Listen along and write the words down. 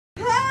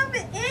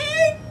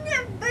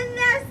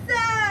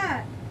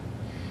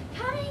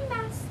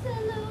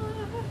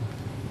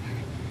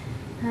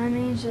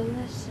Honey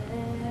delicious.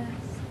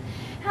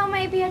 How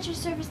may I be at your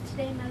service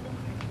today, my lord?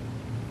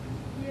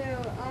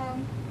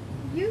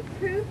 You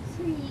proved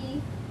to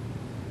me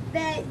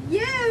that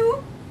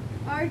you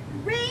are a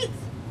great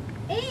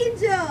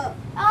angel.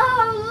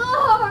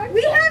 Oh, Lord!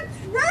 We have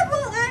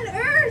trouble on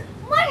earth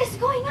What is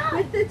going on?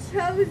 with the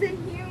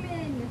chosen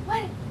human.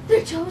 What?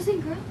 The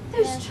chosen girl?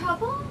 There's Yes.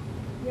 trouble?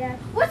 Yes.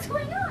 What's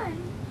going on?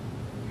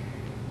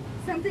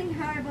 Something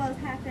horrible has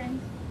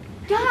happened.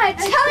 God,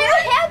 tell me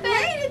what happened!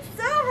 Wait, it's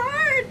so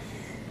hard.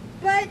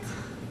 But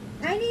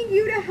I need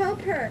you to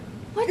help her.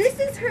 What? This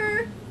is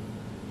her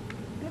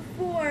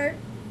before.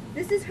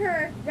 This is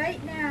her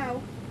right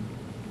now.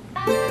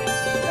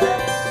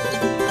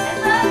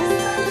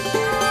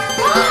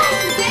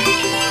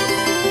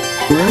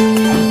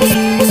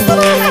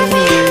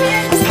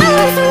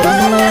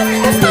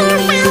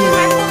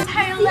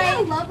 See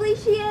how lovely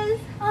she is?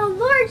 Oh,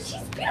 Lord,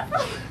 she's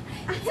beautiful.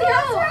 I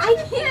know,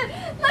 I can't.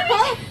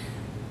 Help.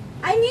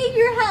 I need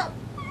your help,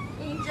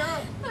 Angel.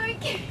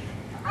 Okay.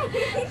 I need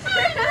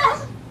your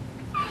help.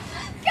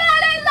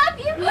 God, I love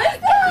you.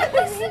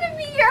 Listen to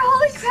me. Your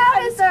holy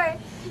crown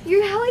is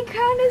Your holy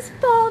crown is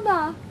fallen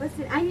off.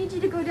 Listen, I need you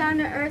to go down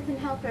to earth and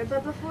help her.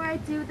 But before I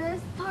do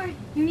this, Lord,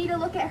 you need to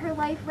look at her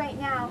life right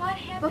now. what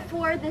happened?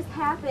 Before this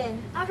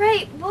happened. All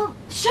right. Well,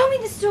 show me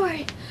the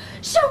story.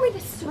 Show me the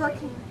story.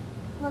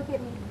 Look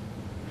at me.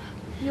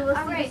 You will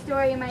All see right. the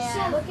story in my eyes.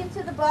 Show. Look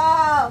into the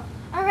ball.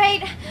 All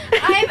right.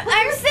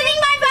 I'm sending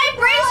my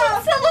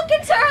vibrations to look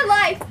into her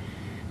life.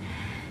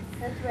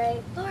 That's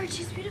right. Lord,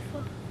 she's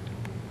beautiful.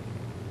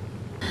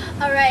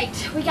 All right,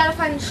 we gotta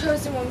find the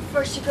chosen one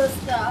before she goes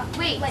to the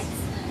Wait, place.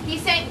 he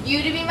sent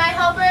you to be my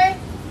helper?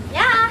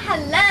 Yeah,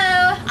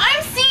 hello.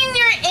 I'm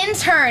senior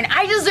intern.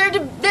 I deserve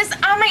this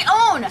on my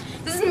own.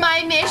 This is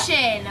my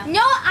mission.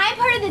 No, I'm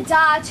part of the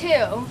DA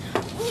too.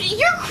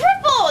 You're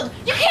crippled.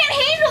 You can't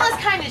handle this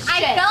kind of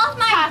shit. I fell off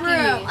my Cocky.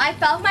 room. I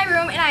fell off my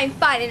room and I'm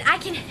fine. And I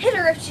can hit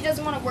her if she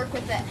doesn't want to work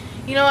with it.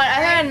 You know what?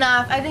 I've had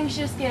enough. I think she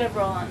just get a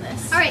roll on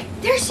this. All right,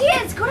 there she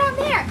is. Go down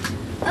there.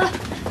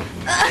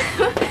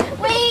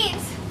 Wait.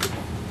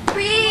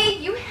 Bree,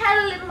 you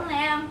had a little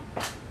lamb,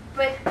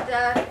 but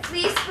the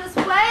fleece was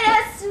white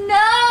as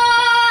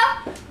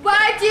snow.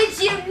 Why did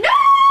you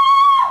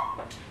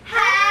know?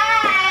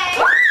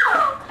 Hey.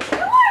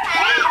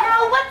 Hey,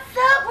 girl, what's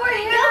up? We're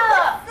here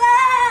What's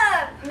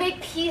up? to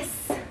make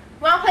peace.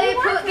 Wanna play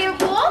game of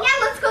pool? Yeah,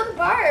 let's go to the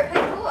bar.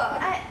 Play pool.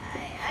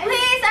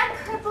 Please, I'm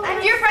crippled.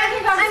 Your friend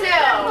can come I'm too.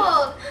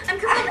 crippled. I'm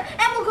crippled.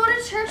 And we'll go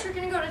to church. We're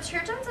gonna go to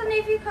church on Sunday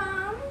if you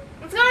come.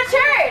 Let's go to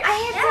church. I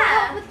have to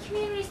help with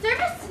community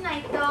service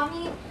tonight, though. I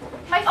mean,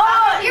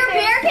 your okay.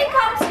 bear can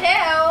come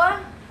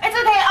too. It's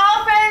okay.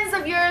 All friends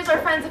of yours are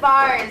friends of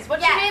ours.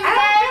 What's your name I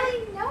again? don't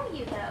really know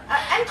you though.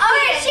 I'm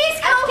Oh, Keaton. she's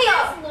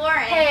Coco.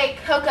 Lauren. Hey,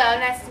 Coco.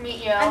 Nice to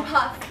meet you. I'm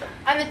Puff.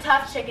 I'm the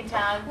tough chick in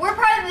town. We're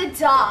part of the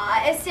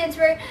DA. It stands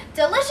for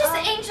Delicious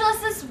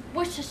Angelus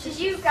Wishes. Did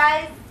you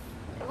guys...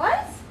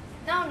 What?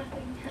 No,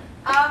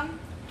 nothing.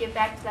 Get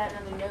back to that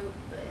another note.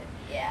 But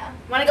Yeah.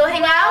 wanna go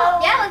hang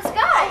out? Yeah, let's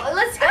go.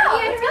 Let's go. I don't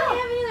Let's really go.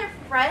 have any other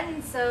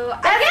friends, so...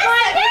 That's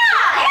fine. Yeah,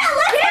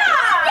 let's Yeah. go.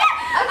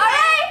 Yeah. All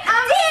right.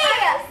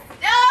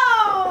 No.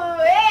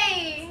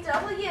 Hey.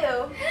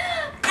 W.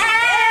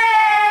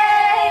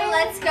 Hey,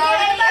 let's go. Yay,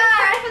 to the bar.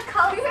 I'm part of a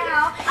cult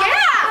now.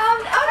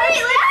 Yeah. All right,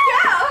 let's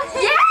go.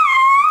 Yeah.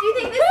 Do you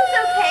think this is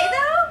okay,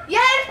 though? Yeah,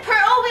 it's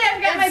oh wait, I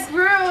forgot my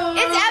brew.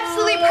 it's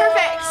absolutely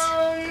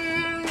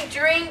perfect.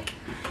 Drink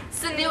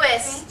it's the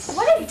newest.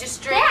 What is you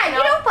just drink? Yeah,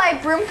 you don't buy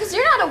broom because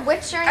you're not a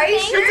witch or anything. Are you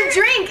sure? It's a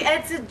drink.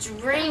 It's a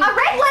drink. All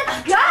right,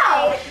 let's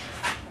go.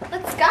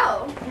 Let's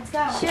go. Let's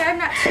go. Sure, I'm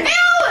not sure.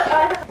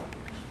 Ew!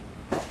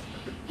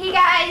 Hey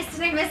guys,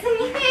 did I miss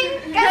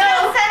anything? Guys,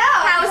 No. set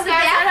up. How's the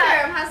Guys, set up.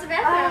 bathroom? How's the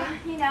bathroom?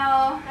 You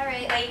know, All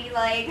right,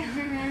 ladylike.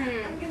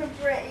 I'm gonna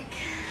break.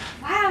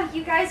 Wow,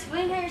 you guys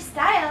really know your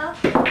style.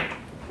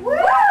 Woo!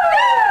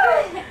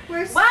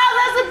 We're Wow,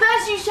 that's the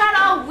best you shot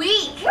all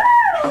week.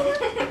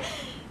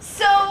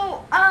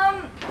 So,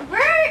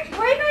 where are you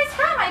guys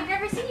from? I've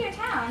never seen you in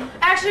town.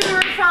 Actually, we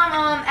were from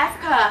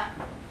Africa.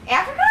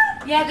 Africa?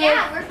 Yeah,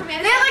 Yeah, we're from They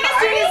Africa. have like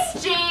a student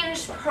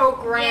exchange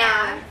program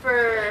Yeah.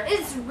 for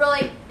It's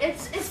really,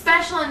 it's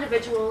special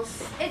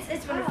individuals.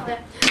 it's wonderful. They're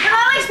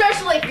not like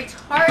special like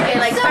retarded,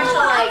 like so, special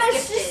like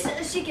it's gifted.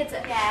 just, she gets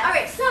it. Yeah. All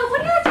right. So,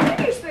 what do you like to do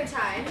in your spare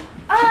time?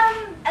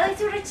 I like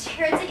to go to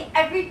church like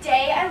every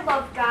day. I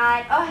love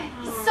God. Oh,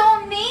 he's so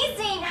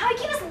amazing. How he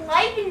gives us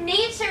life and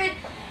nature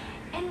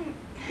and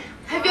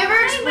Have you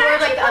ever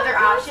explored like the other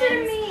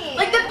options?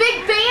 Like the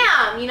Big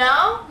Bam, you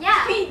know?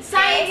 yeah,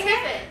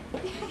 Scientific.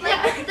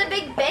 like the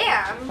Big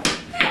Bam.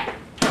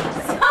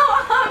 So,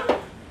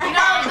 You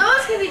know,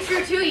 those can be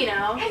true too, you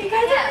know. Have you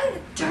guys ever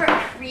been to Dirt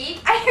Creek?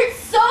 I hear it's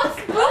so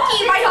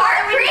spooky. My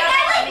heart would Creek. never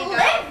I let me go.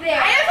 live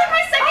there. I know, it's like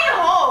my second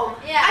home.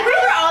 Yeah. I go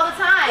there all the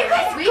time. You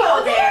guys we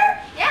go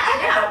there. Yeah,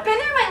 I've Yeah. never been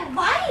there in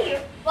my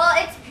life. Well,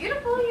 it's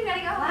beautiful. You gotta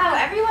go. Wow,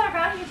 everyone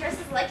around here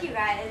dresses like you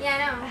guys. Yeah, I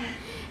know.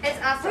 It's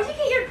awesome. Where'd you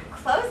get your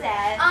clothes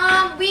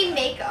at? We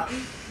make them.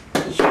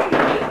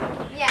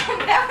 Yeah. Yeah.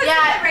 That was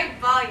Yeah. the right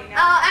ball, you know.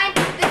 And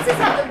this is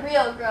how the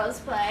real girls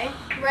play.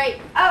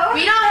 Right. Oh.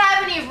 We don't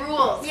have any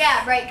rules.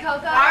 Yeah, right,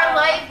 Coco? Our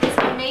life is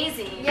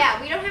amazing. Yeah,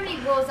 we don't have any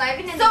rules. I've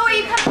been in So the are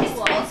you junior coming to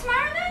school. school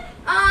tomorrow then?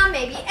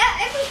 Maybe.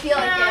 If we feel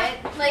like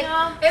it. Like,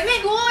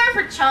 school are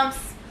for chumps.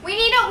 we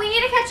need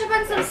to catch up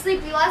on some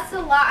sleep. We lost a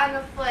lot on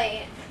the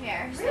flight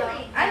here. So,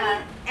 Really? yeah. I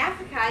mean,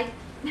 Africa, I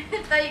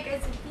thought you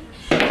guys would be.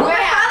 Well, My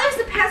yeah. father's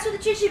the pastor of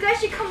the church. You guys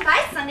should come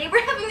by Sunday.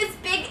 We're having this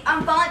big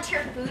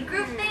volunteer food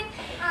group thing.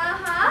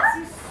 Uh-huh.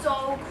 This is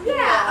so cool.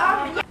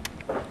 Yeah.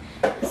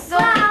 So,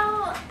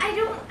 Well,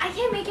 I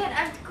can't make it.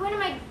 I'm going to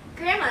my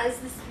grandma's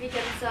this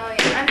weekend, so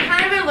yeah. I'm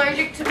kind of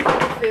allergic to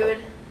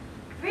food.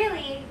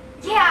 really?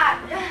 Yeah.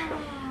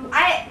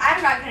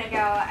 I'm not gonna go.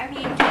 I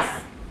mean,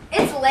 just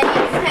It's late.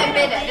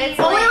 Admit it. It's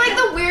Only late. like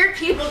the weird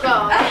people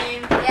go. I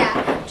mean, Yeah.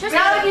 Just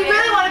now if you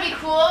really want to be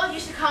cool, you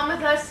should come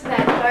with us to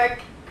that dark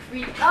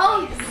creek.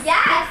 Oh,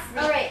 yes.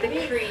 All right. The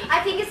creek. I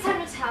think it's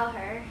time to tell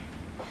her.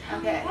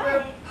 Okay.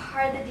 We're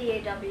part of the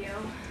DAW.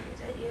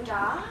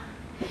 Duh.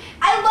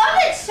 I love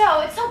that show.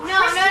 It's so No,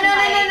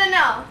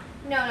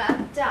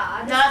 not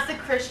DAW. Not the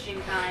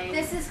Christian kind.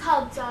 This is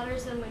called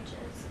Daughters and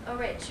Witches. Oh,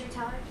 right. Should we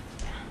tell her?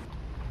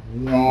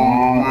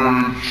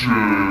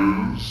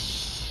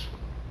 Witches.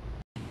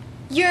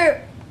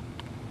 You're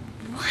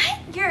what?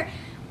 You're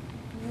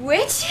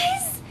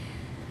witches?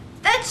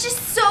 That's just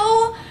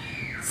so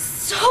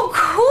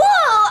cool.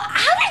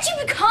 How did you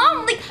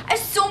become? Like, I have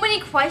so many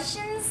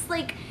questions.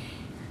 Like,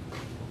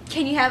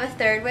 can you have a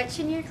third witch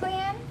in your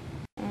clan?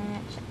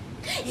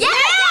 Yeah!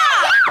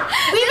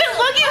 We've been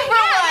looking for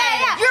one.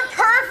 Yeah. You're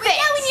perfect.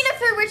 Yeah, we need a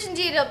third witch in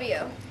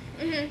DAW.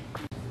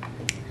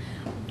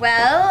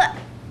 Well,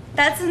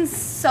 that sounds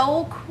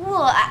so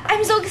cool.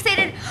 I'm so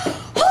excited.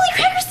 Holy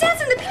cracker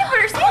stats and the peanut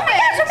butter sandwich! Oh my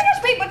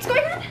gosh, wait, what's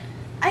going on?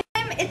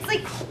 It's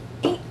like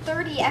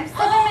 8:30. I'm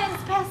 7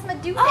 minutes past my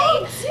due date.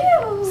 Oh,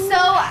 too. So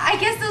I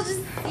guess I'll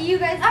just see you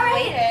guys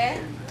later.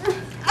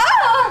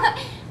 Oh!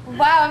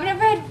 Wow, I've never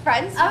had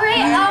friends. All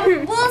right.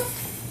 We'll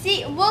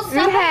see. We'll stop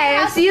at Okay, your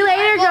house. see you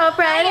later,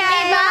 girlfriend.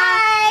 Okay,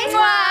 bye.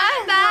 Bye.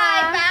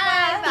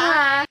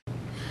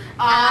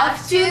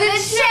 Off to the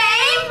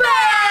chamber.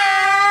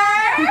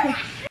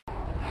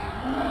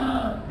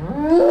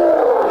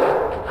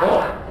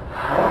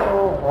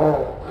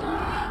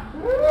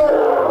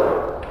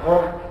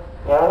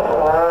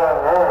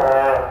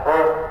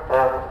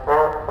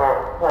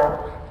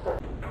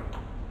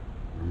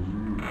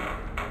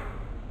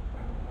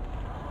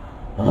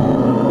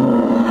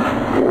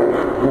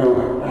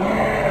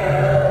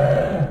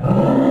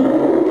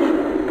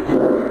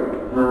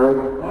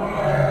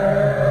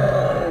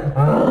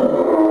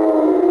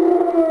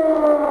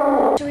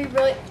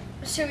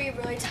 Should we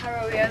really tell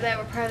Romeo that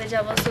we're part of the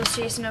Devil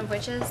Association of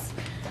Witches?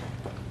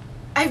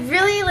 I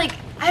really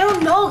I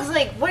don't know, cause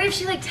what if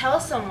she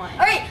tells someone? All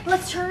right,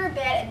 let's turn her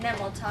bed and then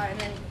we'll tell her and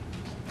then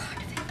part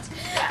of it.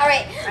 All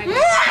right.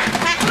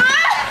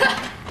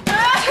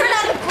 Turn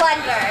on the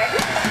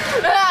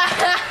blender.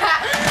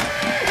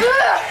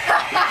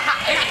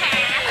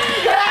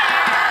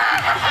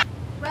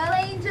 Well,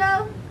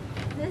 Angel,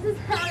 this is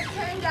how it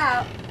turned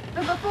out.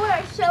 But before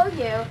I show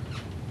you,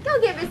 go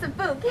give me some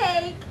food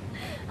cake.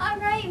 All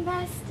right,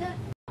 Master.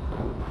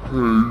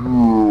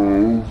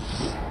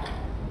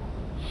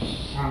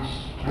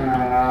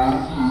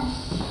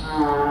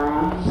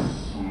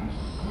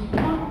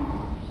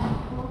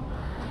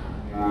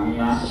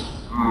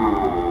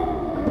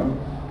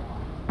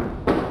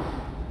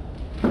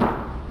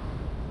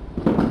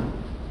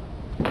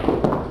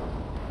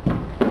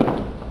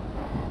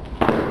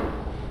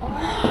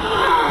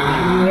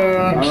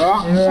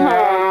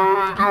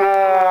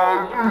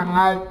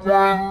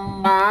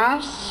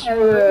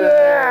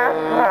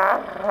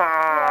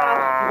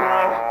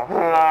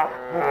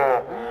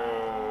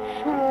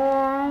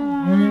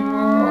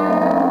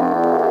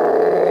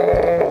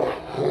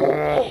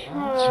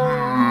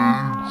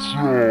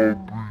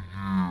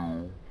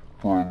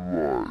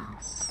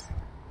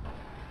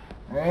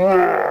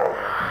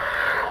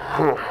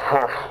 Ha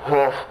ha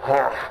ha ha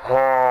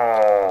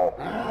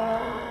ha!